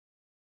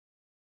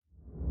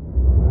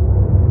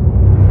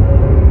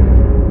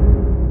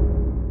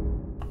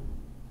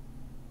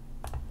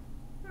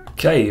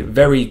Okay,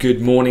 very good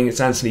morning.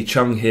 It's Anthony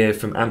Cheung here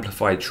from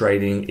Amplified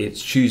Trading.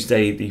 It's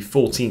Tuesday, the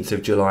 14th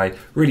of July.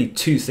 Really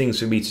two things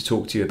for me to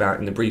talk to you about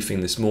in the briefing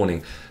this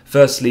morning.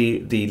 Firstly,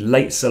 the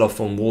late sell-off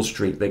on Wall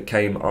Street that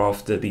came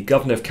after the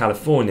governor of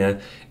California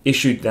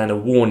issued then a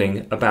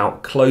warning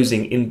about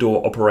closing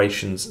indoor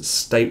operations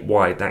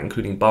statewide, that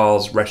including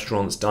bars,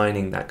 restaurants,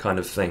 dining, that kind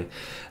of thing.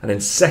 And then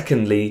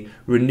secondly,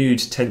 renewed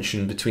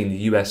tension between the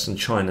US and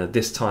China,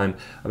 this time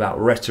about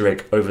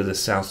rhetoric over the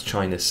South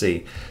China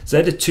Sea. So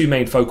they're the two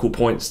main focal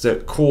points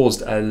that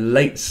caused a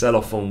late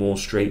sell-off on Wall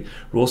Street.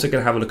 We're also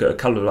going to have a look at a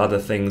couple of other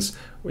things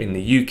in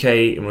the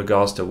UK in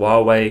regards to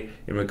Huawei,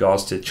 in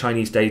regards to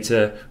Chinese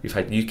data. We've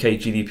had UK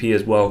GDP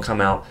as well come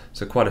out,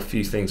 so quite a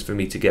few things for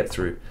me to get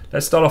through.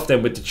 Let's start off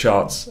then with the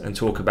charts and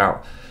talk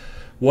about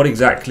what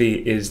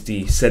exactly is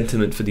the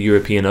sentiment for the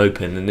European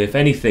Open. And if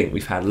anything,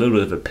 we've had a little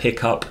bit of a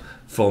pickup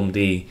from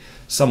the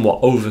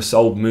somewhat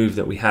oversold move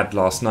that we had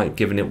last night,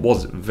 given it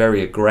was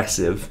very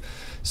aggressive.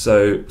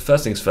 So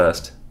first things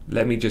first,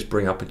 let me just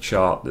bring up a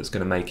chart that's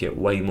going to make it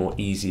way more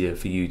easier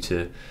for you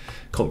to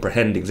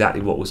comprehend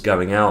exactly what was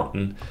going out.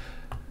 And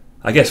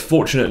I guess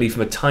fortunately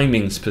from a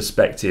timings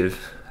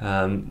perspective,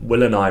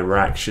 Will and I were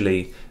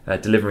actually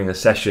delivering a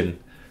session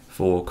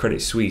for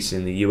Credit Suisse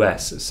in the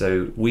US.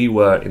 So we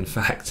were in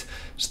fact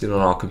still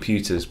on our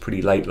computers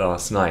pretty late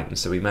last night, and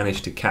so we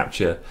managed to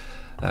capture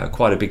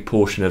quite a big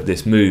portion of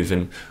this move.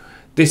 And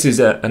this is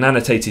an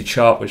annotated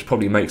chart which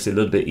probably makes it a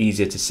little bit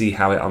easier to see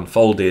how it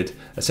unfolded.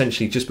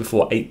 Essentially just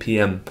before 8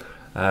 p.m.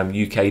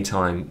 UK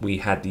time, we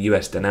had the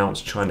US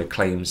denounce China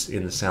claims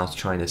in the South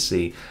China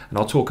Sea, and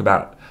I'll talk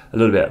about a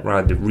little bit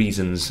around the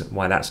reasons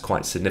why that's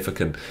quite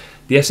significant.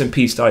 The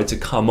S&P started to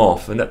come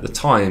off, and at the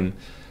time,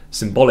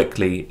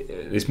 symbolically,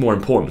 it's more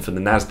important for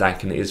the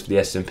Nasdaq than it is for the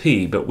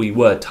S&P, but we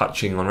were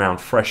touching on around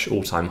fresh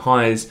all-time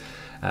highs.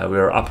 We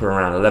were up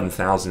around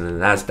 11,000 in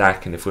the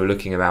Nasdaq, and if we're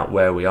looking about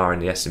where we are in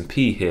the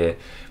S&P here,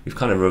 we've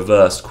kind of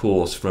reversed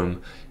course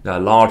from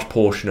a large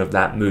portion of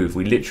that move.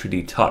 We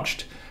literally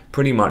touched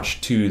pretty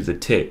much to the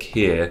tick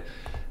here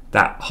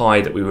that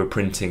high that we were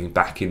printing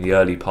back in the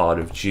early part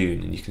of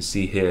June. And you can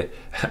see here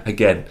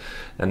again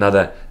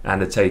another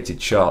annotated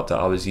chart that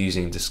I was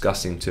using,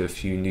 discussing to a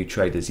few new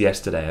traders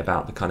yesterday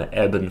about the kind of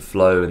ebb and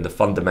flow and the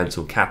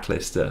fundamental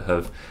catalysts that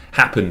have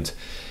happened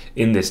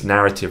in this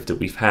narrative that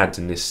we've had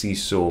in this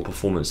seesaw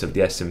performance of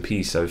the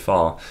S&P so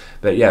far.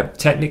 But yeah,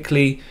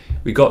 technically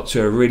we got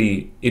to a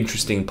really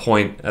interesting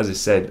point. As I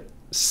said,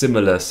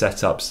 similar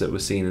setups that we're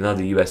seeing in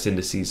other US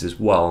indices as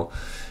well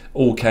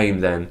all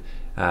came then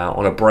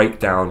on a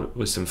breakdown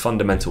with some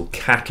fundamental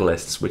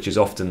catalysts, which is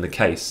often the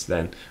case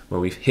then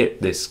when we've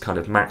hit this kind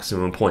of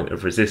maximum point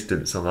of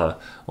resistance on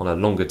a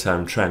longer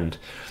term trend.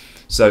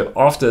 So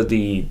after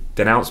the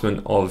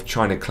denouncement of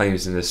China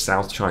claims in the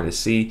South China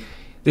Sea,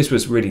 this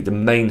was really the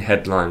main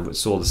headline which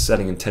saw the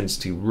selling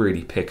intensity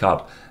really pick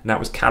up, and that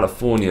was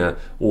California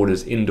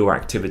orders indoor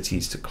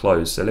activities to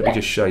close. So let me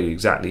just show you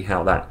exactly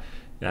how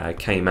that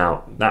came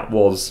out. That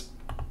was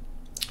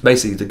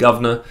basically the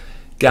governor,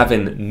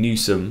 Gavin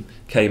Newsom,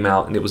 came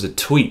out, and it was a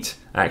tweet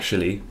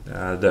actually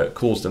that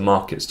caused the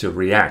markets to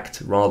react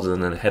rather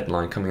than a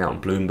headline coming out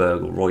on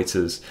Bloomberg or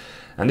Reuters.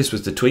 And this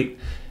was the tweet: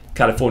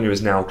 California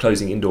is now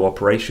closing indoor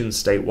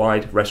operations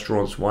statewide.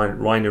 Restaurants,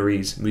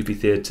 wineries, movie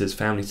theaters,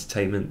 family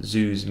entertainment,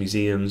 zoos,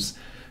 museums,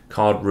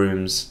 card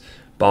rooms,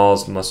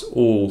 bars must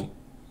all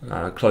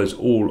close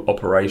all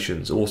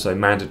operations. Also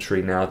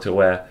mandatory now to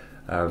wear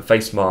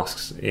face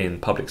masks in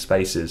public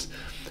spaces.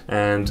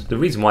 And the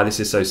reason why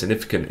this is so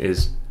significant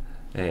is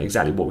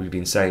exactly what we've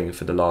been saying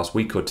for the last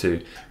week or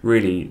two.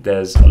 Really,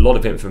 there's a lot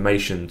of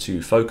information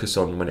to focus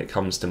on when it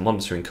comes to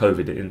monitoring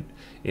COVID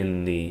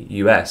in the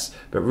US,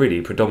 but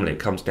really predominantly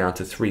it comes down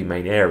to three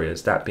main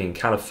areas, that being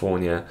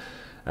California,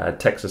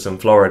 Texas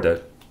and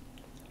Florida,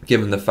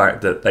 given the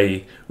fact that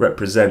they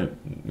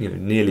represent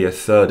nearly a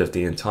third of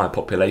the entire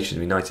population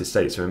of the United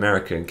States of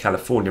America, and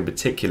California in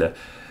particular,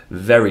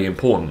 very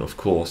important, of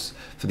course,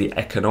 for the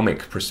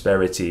economic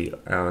prosperity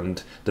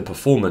and the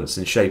performance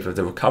and shape of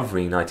the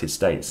recovery in the United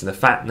States. And the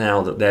fact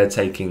now that they're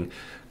taking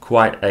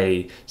quite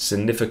a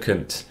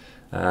significant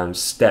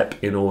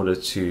step in order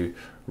to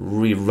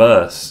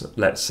reverse,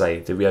 let's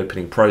say, the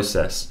reopening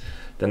process,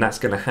 then that's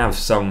going to have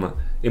some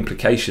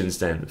implications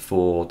then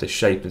for the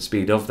shape and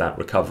speed of that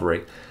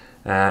recovery.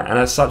 And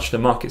as such, the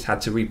markets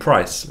had to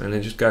reprice. And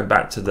then just going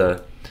back to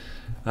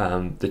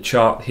the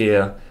chart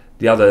here,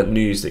 the other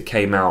news that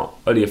came out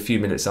only a few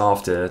minutes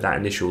after that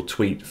initial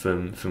tweet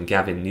from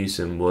Gavin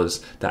Newsom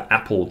was that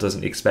Apple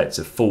doesn't expect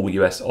a full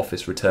US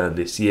office return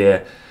this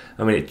year.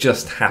 I mean, it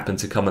just happened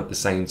to come at the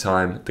same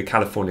time. The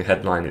California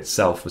headline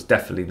itself was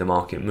definitely the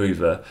market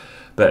mover.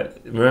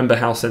 But remember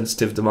how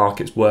sensitive the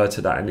markets were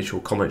to that initial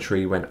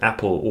commentary when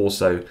Apple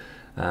also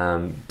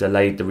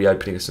delayed the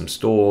reopening of some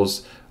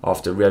stores.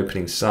 After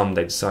reopening some,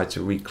 they decided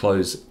to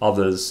reclose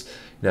others.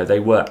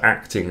 They were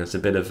acting as a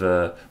bit of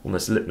a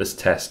almost litmus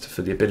test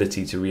for the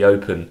ability to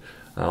reopen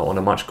on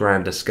a much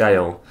grander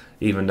scale,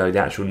 even though the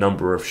actual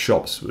number of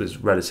shops was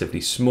relatively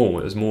small.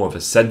 It was more of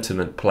a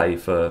sentiment play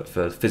for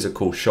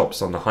physical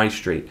shops on the high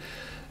street.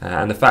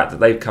 And the fact that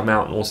they've come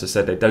out and also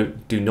said they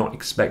do not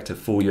expect a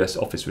full US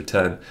office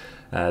return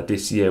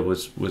this year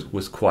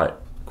was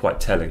quite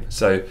telling.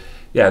 So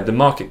yeah, the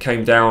market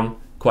came down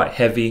quite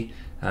heavy.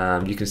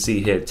 You can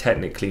see here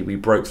technically we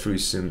broke through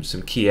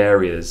some key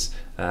areas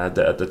that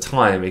at the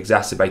time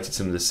exacerbated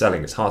some of the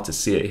selling. It's hard to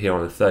see it here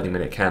on a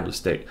 30-minute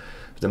candlestick.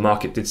 The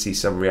market did see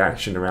some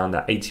reaction around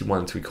that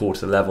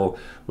 81.75 level,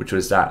 which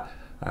was that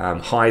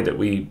high that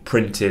we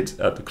printed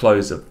at the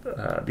close of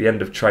the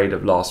end of trade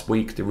of last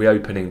week, the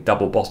reopening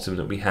double bottom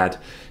that we had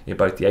in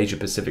both the Asia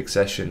Pacific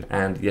session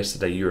and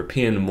yesterday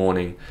European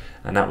morning,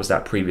 and that was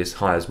that previous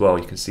high as well.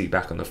 You can see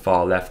back on the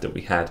far left that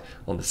we had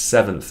on the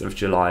 7th of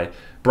July.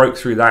 Broke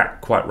through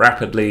that quite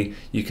rapidly.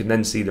 You can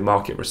then see the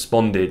market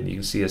responded. You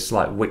can see a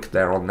slight wick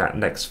there on that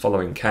next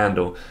following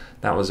candle.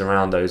 That was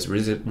around those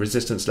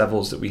resistance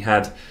levels that we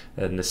had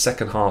in the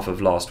second half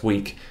of last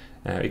week.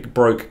 It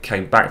broke,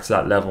 came back to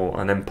that level,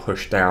 and then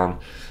pushed down.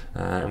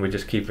 And we're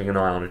just keeping an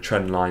eye on a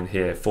trend line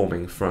here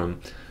forming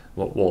from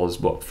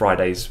what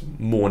Friday's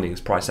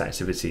morning's price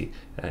activity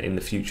in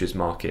the futures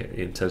market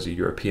in terms of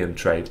European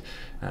trade.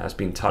 Has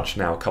been touched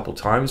now a couple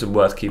times and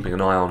worth keeping an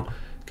eye on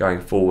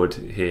going forward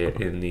here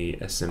in the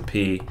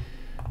S&P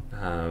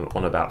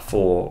on about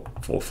four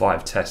or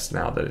five tests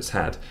now that it's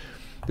had.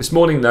 This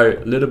morning though,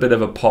 a little bit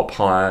of a pop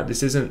higher.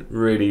 This isn't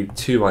really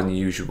too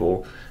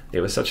unusual.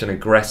 It was such an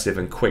aggressive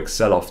and quick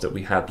sell-off that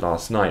we had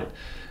last night.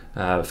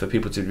 For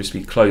people to just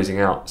be closing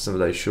out some of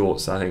those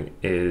shorts, I think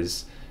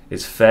is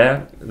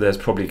fair. There's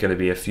probably going to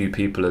be a few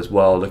people as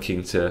well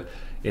looking to,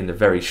 in the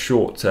very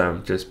short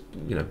term, just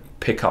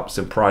pick up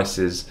some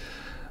prices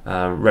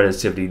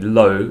relatively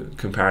low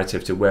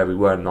comparative to where we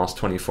were in the last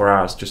 24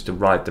 hours, just to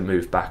ride the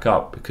move back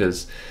up.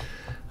 Because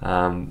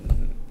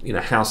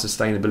how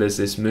sustainable is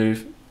this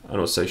move? I'm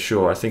not so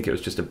sure. I think it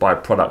was just a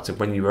byproduct of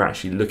when you were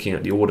actually looking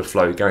at the order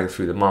flow going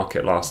through the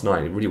market last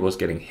night. It really was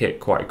getting hit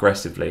quite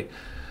aggressively,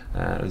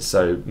 and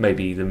so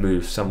maybe the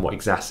move somewhat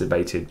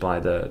exacerbated by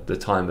the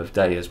time of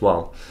day as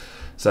well.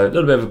 So a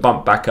little bit of a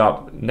bump back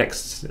up.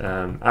 Next,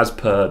 as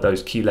per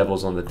those key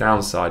levels on the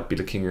downside, be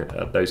looking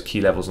at those key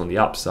levels on the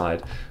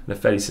upside. And a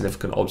fairly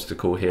significant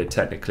obstacle here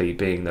technically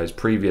being those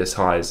previous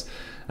highs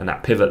and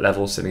that pivot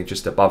level sitting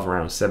just above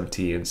around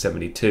 70 and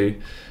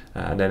 72.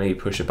 And then any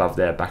push above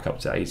there back up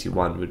to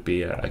 81 would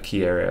be a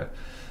key area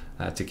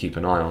to keep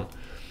an eye on.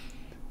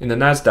 In the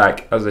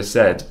Nasdaq, as I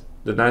said,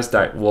 the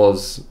Nasdaq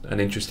was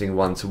an interesting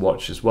one to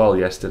watch as well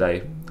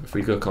yesterday. If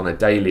we look on a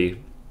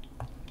daily,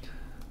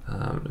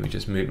 let me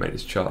just make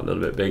this chart a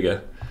little bit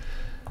bigger.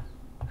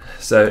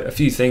 So a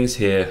few things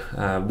here.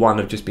 One,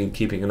 I've just been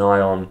keeping an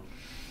eye on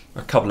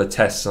a couple of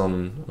tests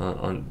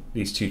on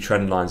these two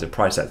trend lines of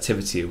price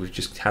activity. We've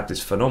just had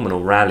this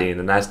phenomenal rally in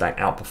the Nasdaq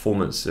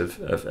outperformance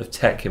of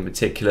tech in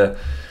particular.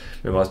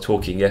 I was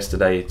talking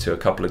yesterday to a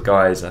couple of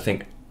guys. I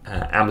think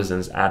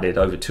Amazon's added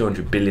over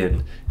 200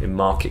 billion in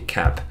market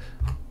cap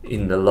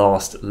in the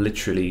last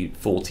literally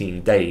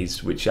 14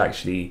 days, which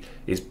actually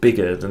is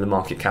bigger than the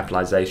market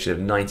capitalization of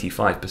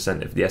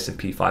 95% of the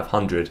S&P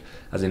 500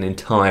 as an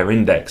entire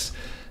index.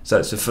 So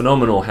it's a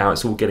phenomenal how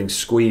it's all getting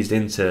squeezed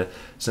into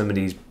some of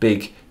these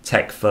big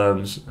tech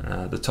firms.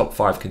 The top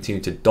 5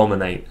 continue to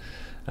dominate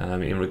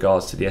in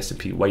regards to the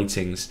S&P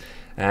weightings.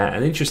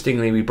 And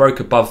interestingly, we broke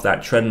above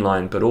that trend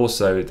line, but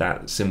also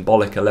that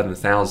symbolic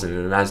 11,000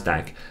 in the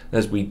Nasdaq.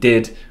 As we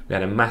did, we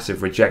had a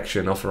massive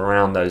rejection off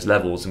around those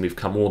levels, and we've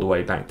come all the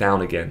way back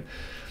down again.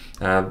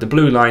 The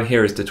blue line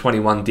here is the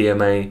 21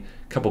 DMA.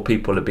 A couple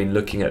people have been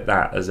looking at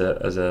that as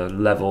a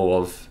level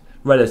of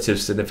relative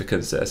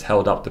significance that has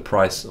held up the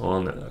price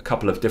on a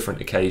couple of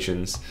different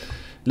occasions.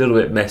 A little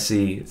bit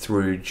messy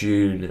through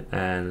June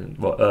and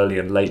early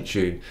and late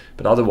June,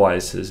 but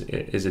otherwise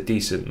is a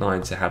decent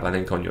line to have, I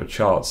think, on your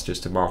charts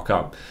just to mark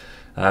up.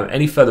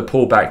 Any further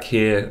pullback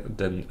here,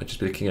 then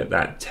just looking at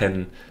that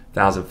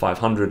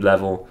 10,500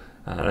 level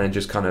and then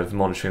just kind of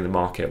monitoring the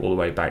market all the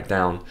way back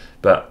down.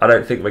 But I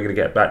don't think we're going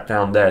to get back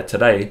down there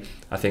today.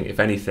 I think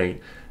if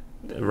anything,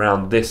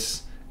 around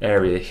this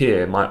area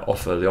here might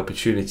offer the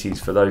opportunities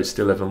for those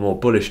still of a more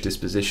bullish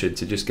disposition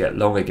to just get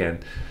long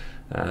again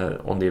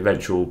on the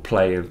eventual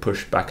play and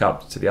push back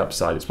up to the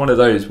upside. It's one of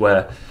those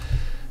where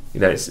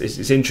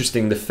it's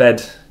interesting. The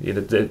Fed,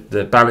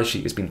 the balance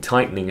sheet has been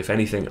tightening, if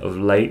anything, of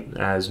late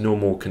as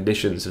normal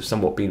conditions have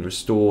somewhat been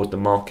restored. The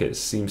market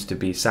seems to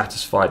be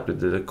satisfied with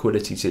the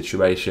liquidity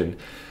situation.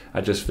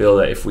 I just feel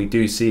that if we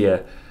do see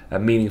a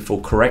meaningful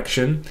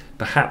correction,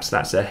 perhaps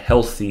that's a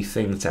healthy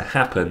thing to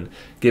happen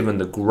given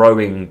the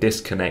growing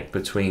disconnect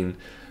between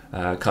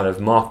kind of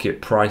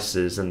market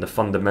prices and the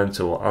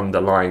fundamental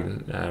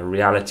underlying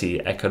reality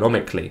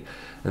economically.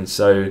 And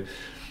so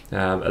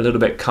a little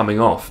bit coming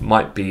off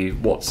might be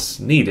what's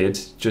needed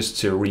just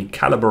to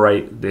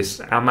recalibrate this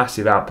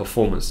massive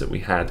outperformance that we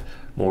had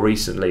more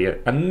recently,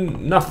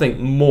 and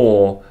nothing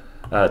more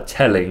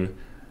telling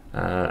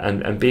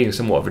and being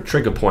somewhat of a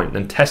trigger point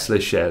than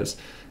Tesla shares.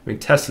 I mean,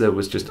 Tesla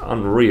was just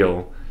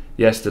unreal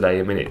yesterday.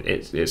 I mean,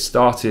 it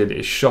started,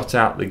 it shot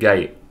out the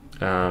gate,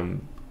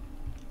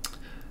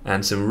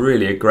 and some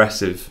really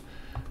aggressive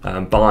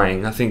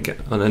buying. I think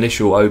on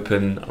initial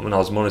open, when I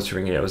was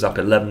monitoring it, it was up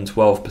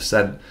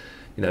 11-12%.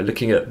 You know,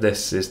 looking at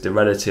this is the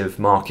relative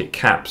market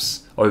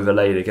caps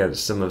overlaid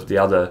against some of the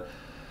other,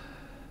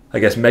 I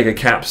guess, mega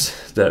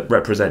caps that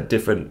represent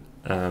different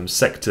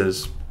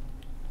sectors,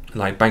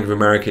 like Bank of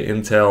America,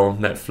 Intel,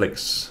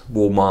 Netflix,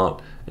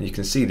 Walmart, and you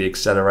can see the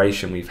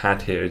acceleration we've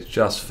had here is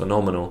just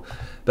phenomenal.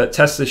 But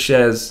Tesla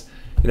shares,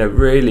 you know,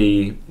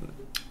 really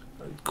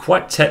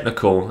quite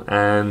technical,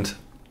 and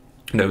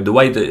you know, the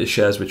way that the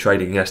shares were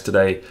trading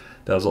yesterday,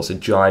 there was lots of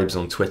jibes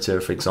on Twitter,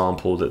 for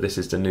example, that this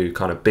is the new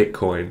kind of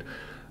Bitcoin.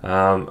 You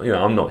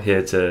know, I'm not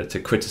here to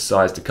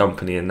criticize the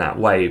company in that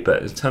way,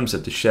 but in terms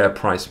of the share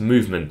price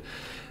movement,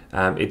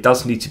 it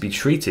does need to be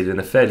treated in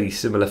a fairly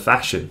similar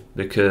fashion,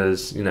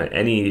 because you know,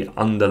 any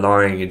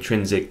underlying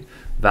intrinsic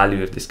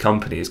value of this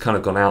company has kind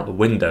of gone out the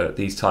window at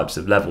these types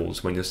of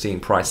levels when you're seeing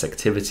price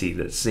activity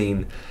that's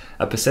seen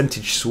a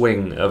percentage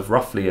swing of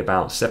roughly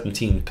about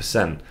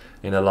 17%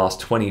 in the last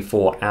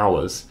 24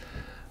 hours.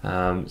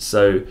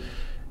 So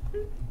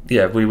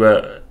yeah, we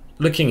were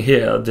looking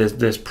here,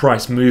 this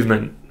price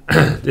movement.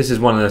 This is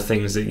one of the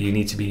things that you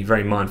need to be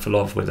very mindful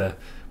of with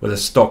a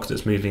stock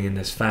that's moving in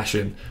this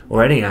fashion,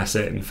 or any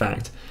asset in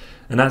fact.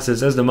 And that's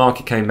as the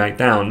market came back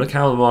down, look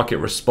how the market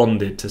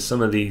responded to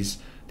some of these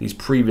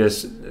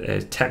previous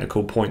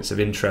technical points of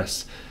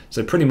interest.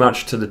 So pretty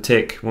much to the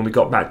tick, when we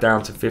got back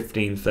down to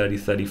 15, 30,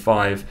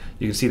 35,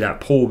 you can see that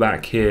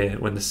pullback here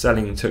when the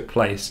selling took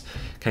place,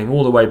 came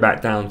all the way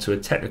back down to a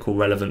technical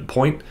relevant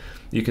point.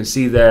 You can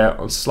see there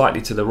on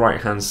slightly to the right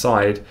hand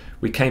side,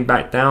 we came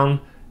back down,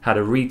 had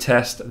a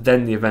retest,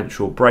 then the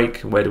eventual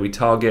break. Where do we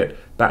target?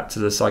 Back to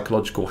the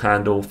psychological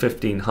handle,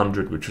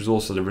 1500, which was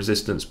also the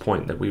resistance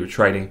point that we were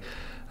trading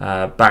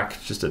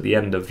back just at the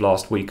end of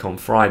last week on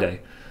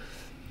Friday.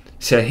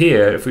 So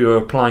here, if we were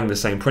applying the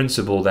same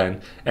principle,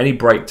 then any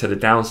break to the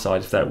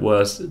downside, if that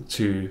was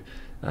to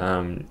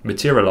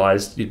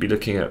materialize, you'd be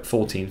looking at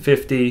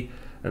 1450,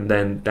 and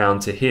then down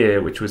to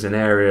here, which was an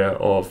area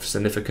of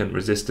significant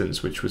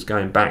resistance, which was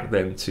going back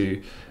then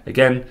to,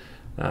 again,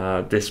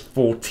 this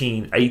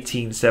 14,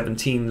 18,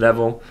 17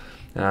 level.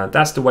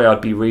 That's the way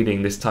I'd be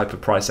reading this type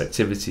of price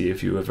activity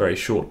if you were very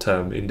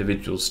short-term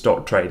individual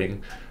stock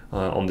trading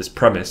on this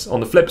premise. On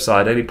the flip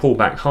side, any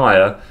pullback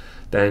higher,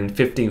 then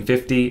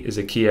 1550 is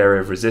a key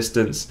area of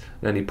resistance,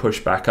 and then you push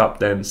back up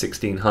then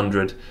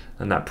 1600,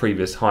 and that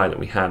previous high that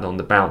we had on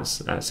the bounce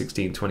at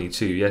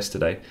 1622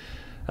 yesterday.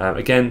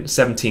 Again,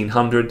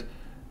 1700,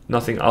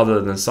 nothing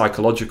other than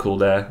psychological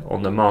there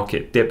on the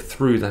market. Dip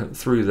through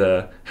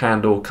the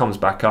handle, comes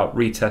back up,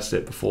 retests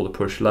it before the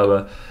push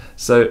lower.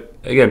 So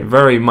again,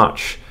 very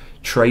much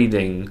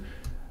trading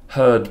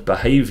herd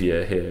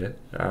behavior here.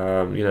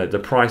 You know, the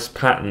price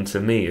pattern to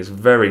me is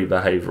very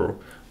behavioral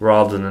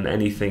rather than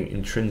anything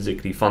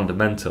intrinsically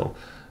fundamental.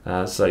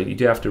 So you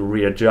do have to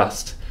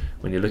readjust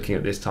when you're looking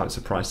at this types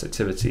of price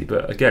activity.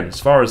 But again, as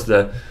far as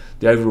the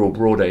overall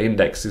broader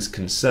index is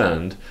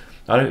concerned,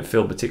 I don't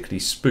feel particularly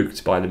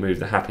spooked by the move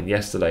that happened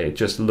yesterday. It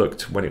just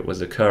looked, when it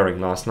was occurring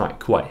last night,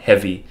 quite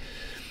heavy.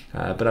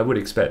 But I would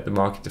expect the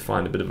market to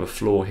find a bit of a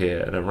floor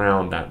here at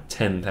around that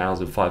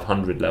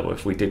 10,500 level.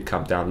 If we did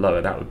come down lower,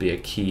 that would be a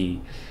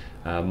key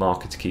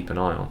market to keep an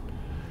eye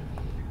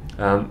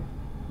on.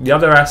 The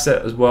other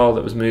asset as well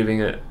that was moving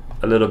it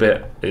a little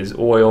bit is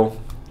oil.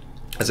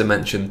 As I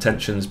mentioned,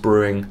 tensions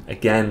brewing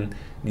again,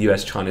 the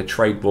US-China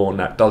trade war, and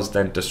that does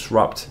then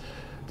disrupt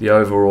the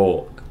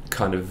overall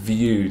kind of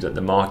view that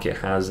the market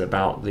has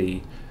about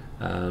the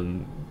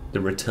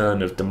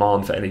return of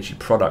demand for energy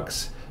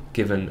products,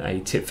 given a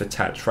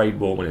tit-for-tat trade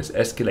war when it's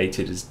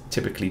escalated as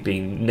typically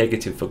being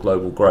negative for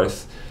global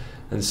growth.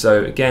 And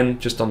so again,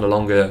 just on the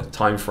longer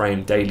time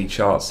frame, daily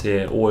charts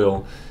here,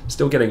 oil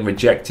still getting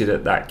rejected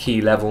at that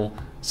key level.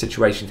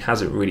 Situation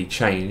hasn't really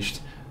changed.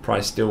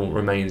 Price still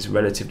remains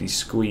relatively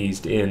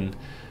squeezed in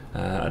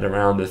at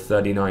around the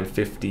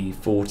 39.50,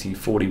 40,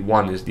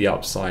 41 is the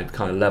upside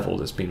kind of level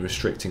that's been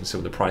restricting some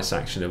of the price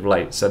action of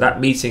late. So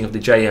that meeting of the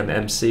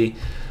JMMC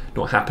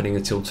not happening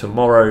until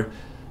tomorrow.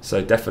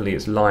 So definitely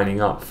it's lining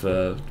up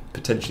for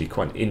potentially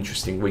quite an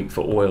interesting week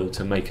for oil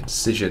to make a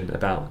decision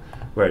about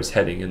where it's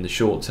heading in the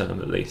short term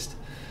at least.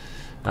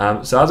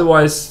 So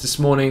otherwise this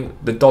morning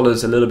the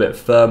dollar's a little bit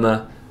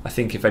firmer. I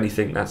think if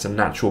anything that's a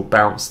natural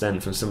bounce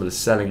then from some of the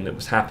selling that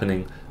was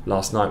happening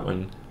last night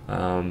when,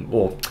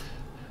 or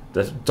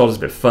the dollar's a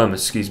bit firmer,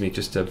 excuse me,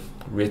 just to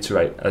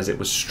reiterate, as it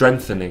was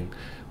strengthening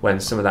when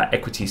some of that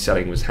equity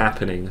selling was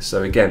happening.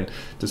 So again,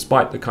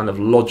 despite the kind of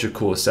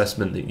logical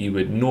assessment that you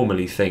would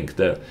normally think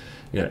that,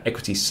 you know,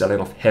 equities selling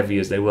off heavy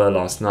as they were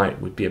last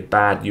night would be a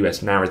bad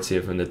US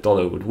narrative and the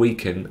dollar would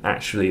weaken,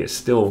 actually it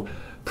still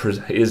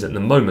is at the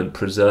moment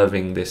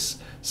preserving this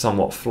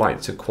somewhat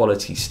flight to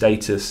quality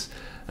status,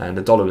 and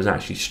the dollar was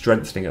actually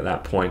strengthening at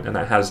that point, and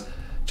that has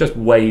just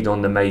weighed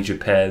on the major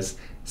pairs.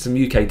 Some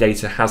UK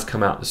data has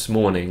come out this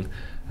morning,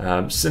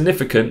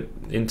 significant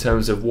in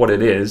terms of what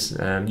it is.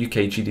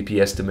 UK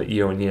GDP estimate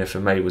year on year for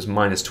May was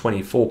minus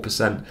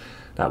 24%.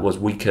 That was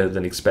weaker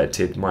than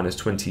expected, minus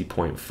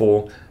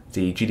 20.4.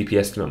 The GDP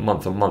estimate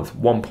month on month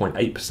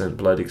 1.8%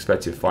 below the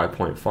expected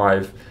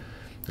 5.5.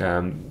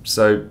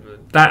 So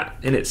that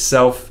in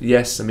itself,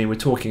 yes, I mean we're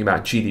talking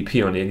about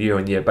GDP on a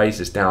year-on-year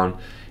basis down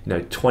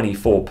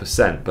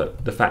 24%,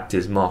 but the fact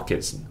is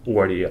markets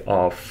already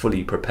are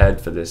fully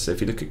prepared for this. So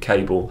if you look at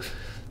cable,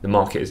 the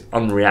market is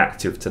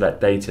unreactive to that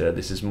data.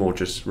 This is more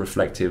just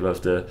reflective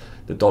of the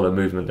dollar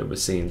movement that we're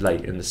seeing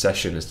late in the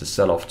session as the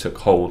sell-off took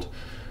hold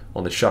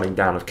on the shutting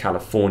down of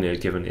California,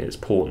 given its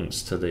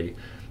importance to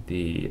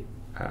the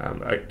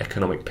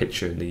economic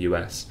picture in the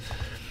US.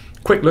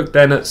 Quick look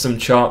then at some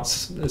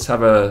charts. Let's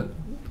have a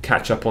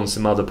catch up on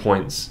some other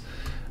points.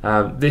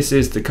 This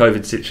is the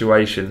COVID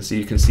situation. So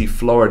you can see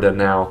Florida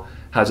now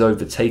has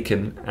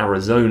overtaken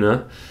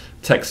Arizona.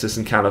 Texas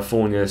and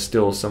California are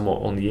still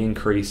somewhat on the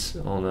increase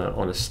on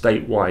a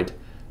statewide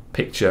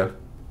picture.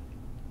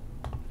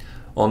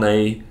 On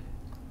a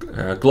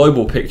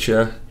global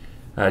picture,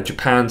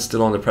 Japan's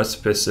still on the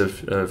precipice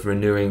of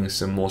renewing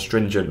some more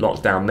stringent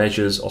lockdown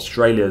measures.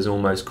 Australia is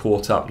almost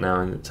caught up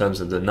now in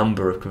terms of the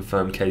number of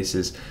confirmed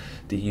cases.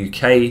 The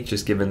UK,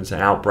 just given the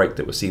outbreak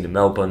that was seen in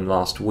Melbourne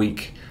last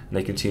week, and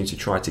they continue to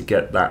try to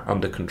get that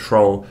under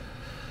control.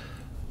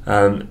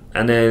 And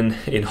then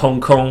in Hong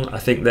Kong, I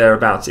think they're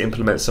about to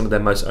implement some of their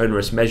most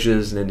onerous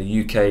measures. And in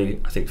the UK,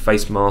 I think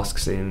face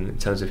masks in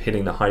terms of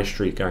hitting the high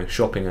street, going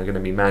shopping, are going to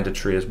be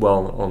mandatory as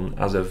well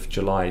as of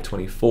July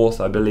 24th,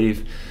 I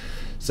believe.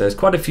 So there's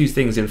quite a few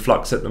things in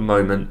flux at the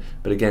moment.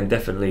 But again,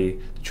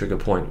 definitely the trigger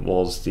point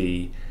was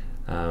the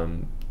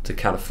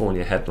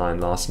California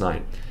headline last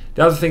night.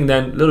 The other thing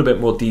then, a little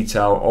bit more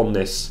detail on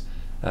this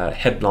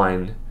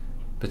headline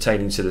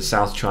pertaining to the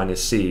South China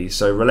Sea.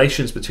 So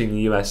relations between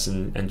the US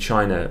and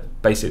China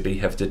basically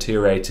have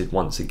deteriorated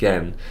once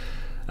again.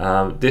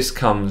 This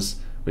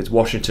comes with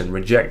Washington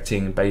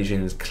rejecting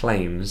Beijing's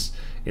claims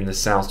in the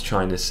South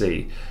China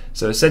Sea.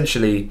 So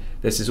essentially,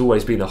 this has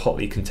always been a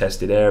hotly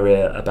contested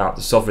area about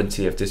the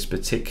sovereignty of this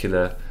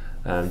particular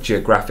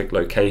geographic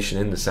location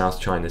in the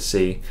South China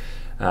Sea.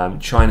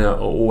 China are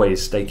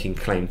always staking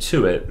claim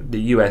to it.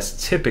 The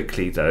US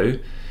typically, though,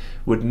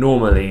 would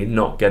normally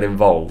not get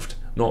involved,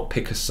 not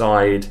pick a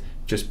side,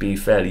 just be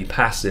fairly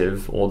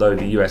passive, although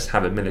the US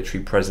have a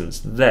military presence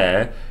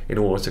there in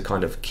order to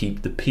kind of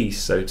keep the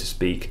peace, so to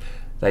speak.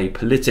 They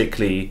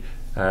politically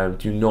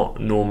do not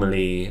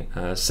normally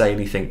say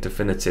anything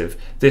definitive.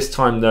 This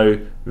time, though,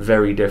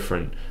 very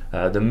different.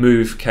 The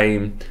move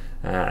came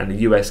and the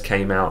US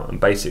came out and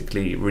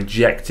basically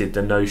rejected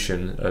the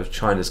notion of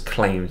China's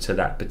claim to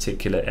that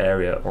particular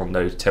area on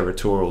those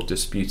territorial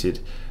disputed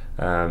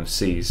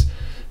seas.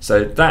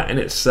 So that in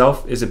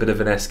itself is a bit of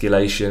an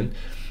escalation.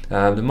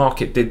 The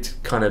market did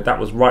that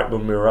was right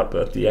when we were up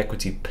at the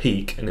equity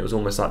peak, and it was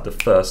almost like the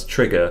first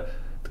trigger.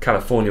 The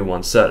California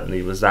one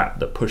certainly was that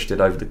pushed it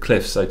over the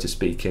cliff, so to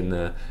speak,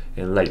 in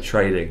late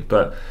trading.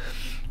 But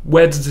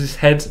where does this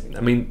head?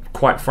 I mean,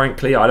 quite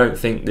frankly, I don't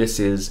think this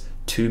is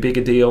too big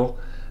a deal.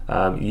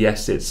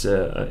 Yes, it's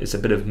a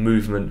bit of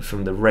movement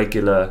from the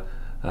regular,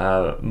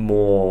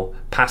 more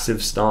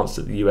passive stance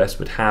that the US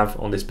would have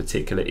on this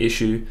particular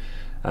issue.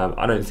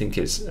 I don't think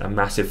it's a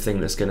massive thing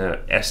that's going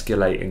to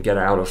escalate and get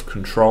out of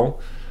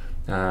control.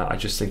 I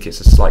just think it's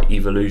a slight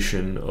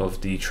evolution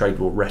of the trade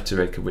war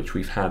rhetoric which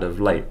we've had of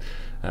late.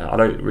 I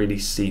don't really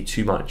see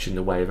too much in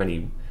the way of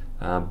any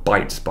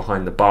bites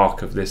behind the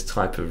bark of this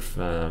type of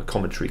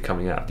commentary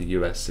coming out of the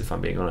US, if I'm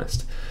being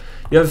honest.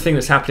 The other thing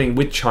that's happening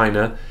with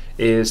China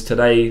is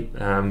today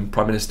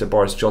Prime Minister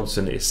Boris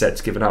Johnson is set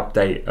to give an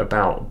update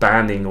about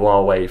banning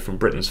Huawei from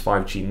Britain's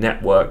 5G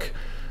network,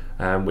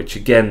 which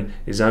again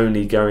is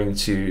only going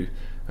to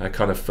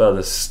kind of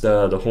further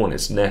stir the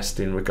hornet's nest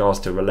in regards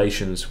to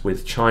relations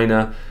with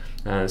China.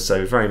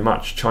 So very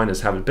much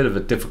China's having a bit of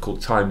a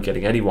difficult time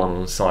getting anyone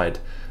on side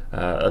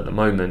at the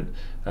moment,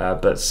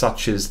 but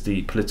such is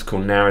the political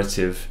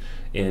narrative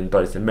in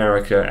both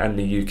America and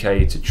the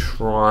UK to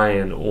try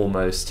and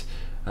almost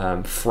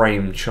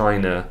frame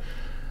China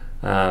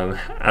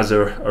as a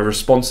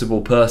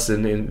responsible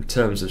person in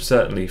terms of,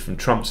 certainly from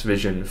Trump's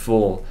vision,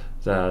 for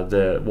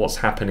the what's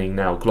happening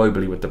now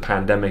globally with the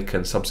pandemic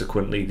and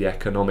subsequently the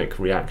economic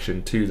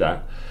reaction to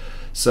that.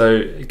 So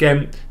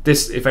again,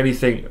 this, if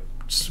anything,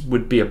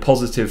 would be a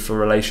positive for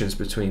relations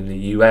between the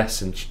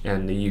US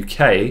and the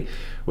UK,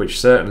 which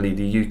certainly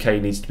the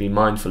UK needs to be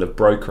mindful of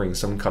brokering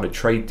some kind of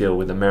trade deal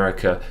with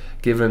America,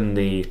 given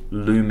the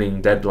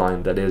looming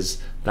deadline that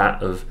is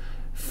that of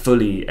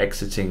fully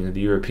exiting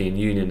the European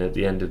Union at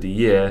the end of the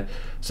year.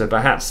 So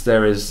perhaps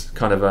there is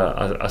kind of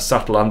a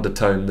subtle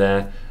undertone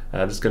there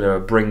that's going to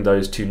bring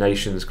those two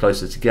nations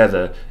closer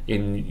together,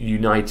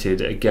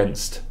 united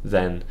against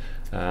then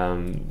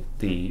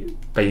the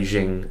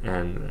Beijing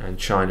and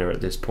China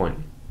at this point.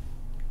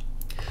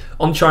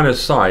 On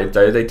China's side,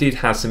 though, they did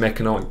have some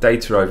economic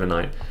data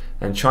overnight,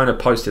 and China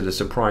posted a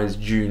surprise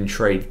June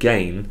trade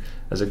gain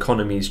as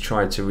economies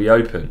tried to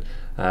reopen.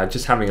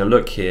 Just having a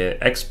look here,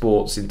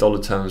 exports in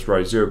dollar terms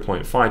rose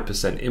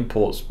 0.5%,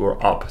 imports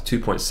were up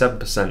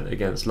 2.7%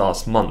 against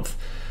last month.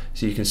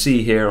 So you can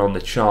see here on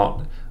the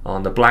chart,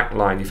 on the black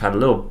line, you've had a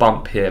little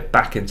bump here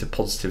back into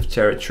positive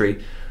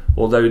territory,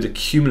 although the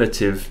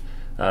cumulative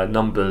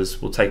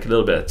numbers will take a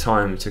little bit of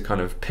time to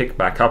kind of pick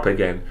back up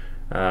again.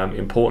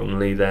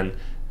 Importantly then,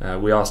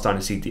 we are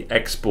starting to see the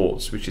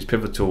exports, which is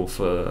pivotal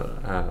for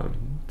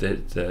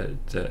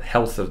the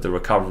health of the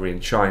recovery in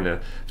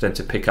China, for them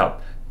to pick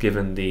up,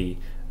 given the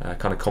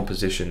kind of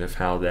composition of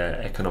how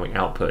their economic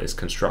output is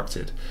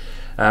constructed.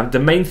 The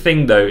main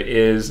thing though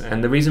is,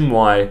 and the reason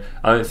why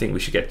I don't think we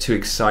should get too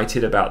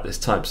excited about these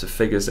types of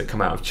figures that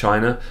come out of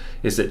China,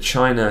 is that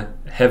China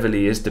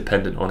heavily is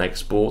dependent on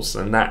exports,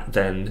 and that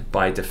then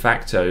by de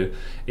facto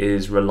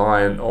is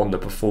reliant on the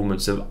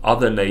performance of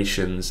other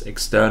nations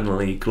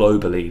externally,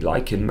 globally,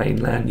 like in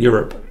mainland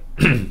Europe,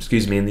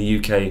 excuse me, in the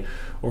UK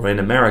or in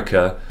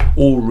America,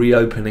 all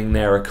reopening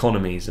their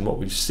economies. And what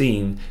we've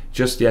seen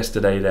just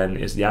yesterday then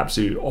is the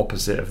absolute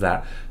opposite of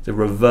that, the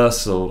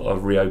reversal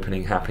of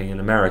reopening happening in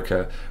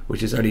America,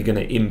 which is only going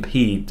to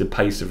impede the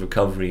pace of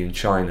recovery in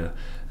China,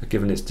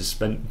 given its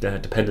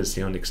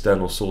dependency on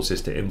external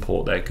sources to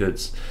import their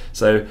goods.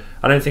 So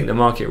I don't think the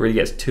market really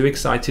gets too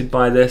excited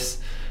by this.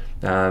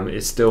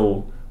 It's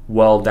still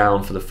well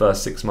down for the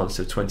first 6 months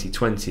of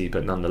 2020,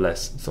 but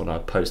nonetheless thought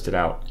I'd post it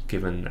out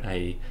given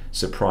a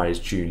surprise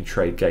June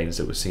trade gains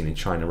that were seen in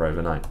China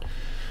overnight.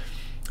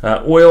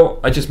 Oil,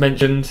 I just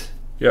mentioned,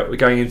 yeah, we're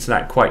going into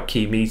that quite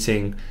key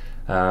meeting.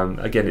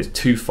 Again, it's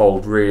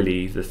twofold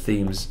really, the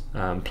themes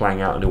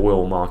playing out in the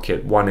oil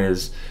market. One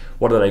is,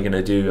 what are they going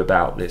to do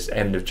about this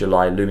end of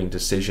July looming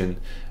decision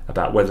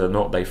about whether or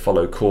not they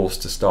follow course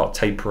to start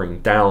tapering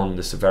down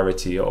the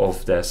severity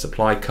of their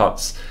supply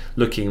cuts,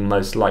 looking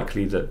most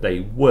likely that they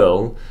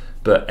will,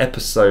 but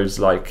episodes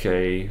like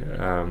a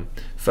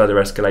further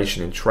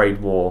escalation in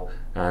trade war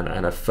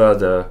and a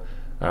further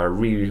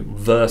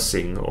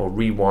reversing or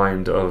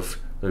rewind of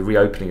the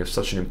reopening of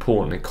such an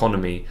important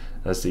economy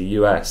as the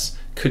US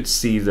could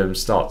see them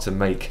start to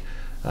make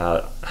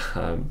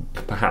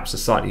perhaps a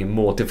slightly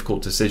more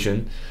difficult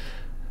decision.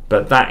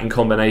 But that in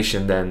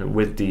combination then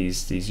with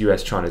these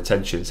US-China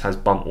tensions has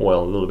bumped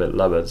oil a little bit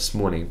lower this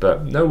morning,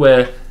 but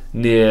nowhere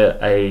near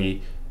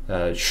a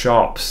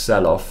sharp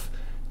sell-off,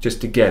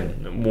 just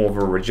again more of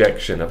a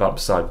rejection of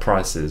upside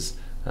prices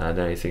than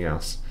anything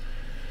else.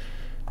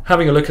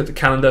 Having a look at the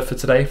calendar for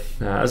today,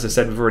 as I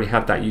said, we've already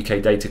had that UK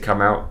data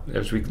come out.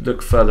 As we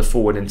look further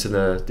forward into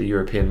the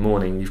European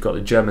morning, you've got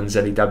the German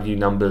ZEW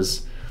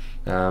numbers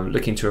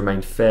looking to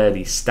remain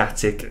fairly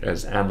static,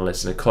 as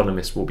analysts and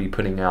economists will be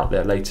putting out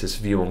their latest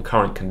view on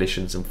current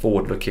conditions and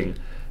forward-looking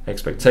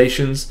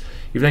expectations.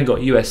 You've then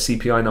got US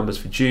CPI numbers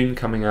for June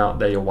coming out,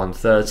 they're your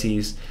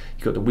 130s.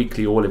 You've got the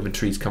weekly oil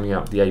inventories coming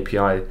out with the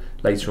API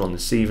later on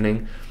this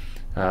evening.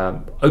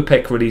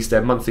 OPEC released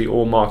their monthly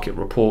oil market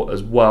report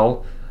as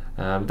well.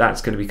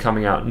 That's going to be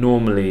coming out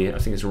normally, I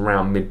think it's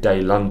around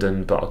midday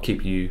London, but I'll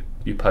keep you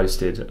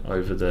posted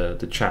over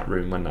the chat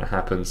room when that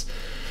happens.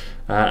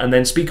 And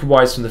then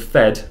speaker-wise from the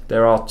Fed,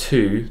 there are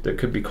two that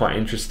could be quite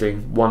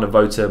interesting. One, a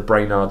voter,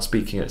 Brainard,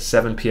 speaking at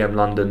 7 PM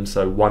London,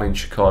 so one in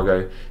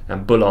Chicago,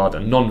 and Bullard, a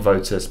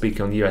non-voter,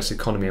 speaking on the US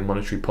economy and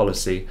monetary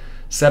policy,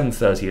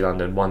 7:30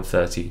 London,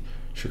 1:30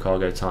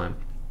 Chicago time.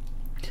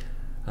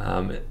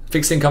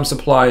 Fixed income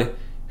supply,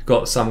 you've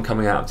got some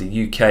coming out of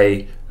the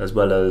UK, as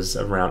well as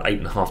around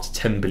 8.5 to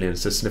 10 billion,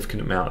 so a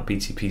significant amount of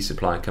BTP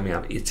supply coming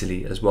out of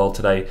Italy as well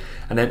today.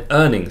 And then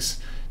earnings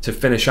to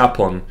finish up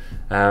on.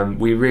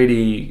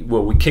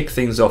 We kicked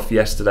things off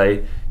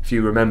yesterday. If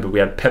you remember, we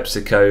had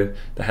PepsiCo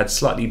that had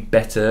slightly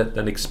better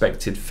than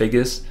expected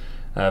figures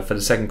for the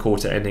second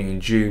quarter ending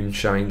in June,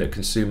 showing that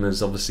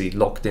consumers obviously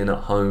locked in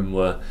at home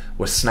were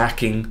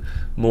snacking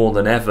more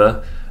than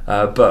ever.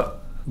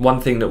 But one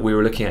thing that we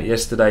were looking at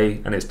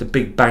yesterday, and it's the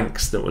big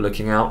banks that we're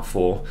looking out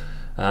for,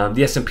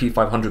 the S&P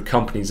 500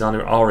 companies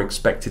are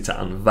expected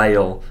to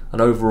unveil an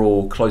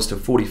overall close to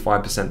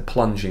 45%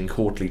 plunge in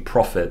quarterly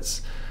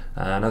profits.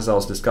 And as I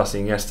was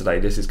discussing yesterday,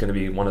 this is going to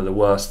be one of the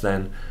worst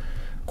then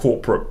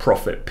corporate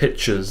profit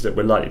pictures that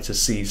we're likely to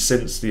see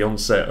since the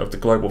onset of the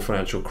global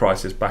financial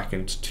crisis back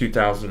in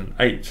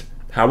 2008.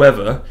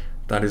 However,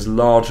 that is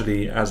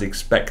largely as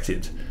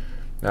expected.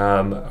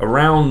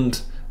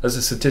 As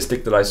a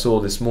statistic that I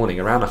saw this morning,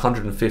 around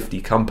 150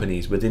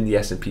 companies within the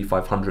S&P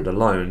 500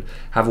 alone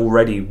have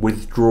already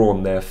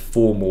withdrawn their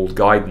formal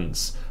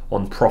guidance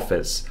on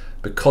profits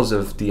because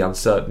of the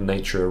uncertain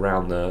nature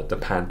around the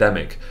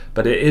pandemic.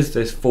 But it is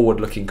this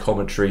forward-looking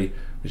commentary,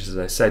 which, as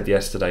I said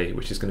yesterday,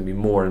 which is going to be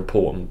more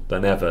important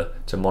than ever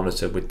to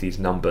monitor with these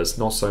numbers,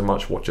 not so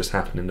much what just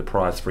happened in the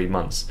prior 3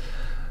 months.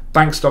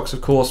 Bank stocks,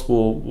 of course,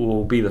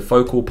 will be the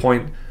focal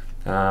point.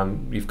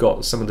 You've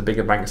got some of the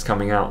bigger banks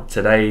coming out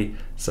today,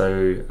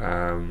 so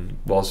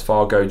Wells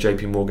Fargo,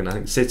 JP Morgan, I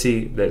think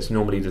Citi, that's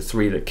normally the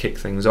three that kick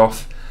things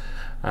off.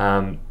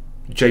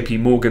 JP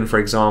Morgan, for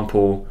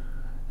example,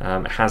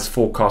 has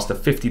forecast a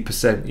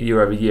 50%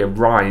 year-over-year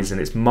rise in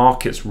its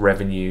markets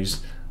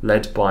revenues,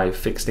 led by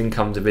fixed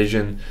income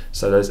division.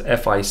 So those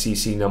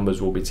FICC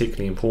numbers will be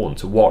particularly important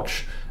to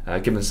watch.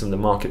 Given some of the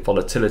market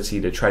volatility,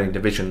 the trading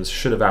divisions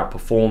should have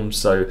outperformed.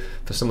 So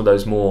for some of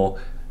those more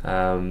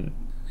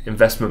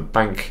investment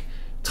bank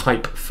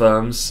type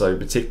firms, so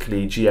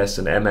particularly GS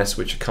and MS,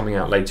 which are coming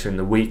out later in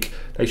the week,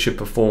 they should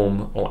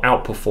perform or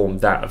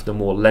outperform that of the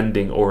more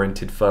lending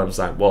oriented firms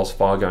like Wells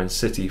Fargo and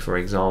Citi, for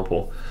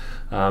example.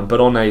 But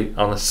on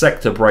a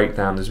sector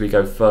breakdown, as we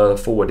go further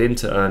forward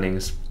into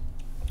earnings,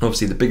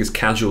 obviously the biggest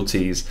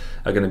casualties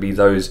are going to be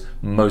those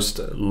most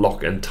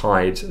locked and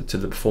tied to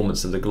the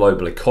performance of the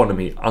global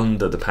economy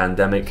under the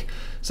pandemic.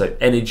 So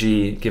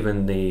energy,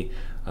 given the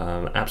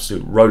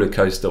absolute roller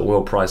coaster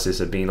oil prices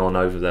have been on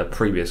over the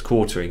previous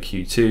quarter in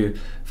Q2,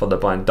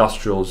 followed by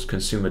industrials,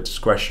 consumer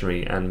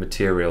discretionary and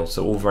material,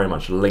 so all very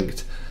much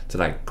linked to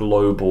that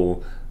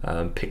global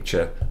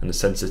picture and the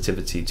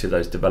sensitivity to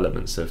those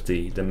developments of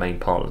the main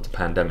part of the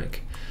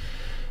pandemic.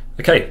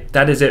 Okay,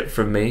 that is it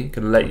from me.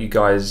 Gonna let you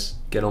guys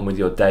get on with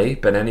your day,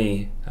 but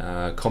any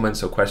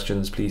comments or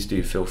questions, please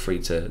do feel free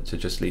to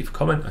just leave a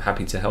comment. I'm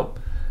happy to help,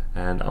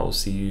 and I'll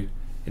see you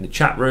in the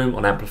chat room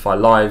on Amplify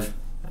Live,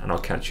 and I'll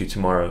catch you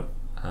tomorrow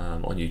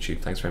on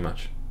YouTube. Thanks very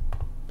much.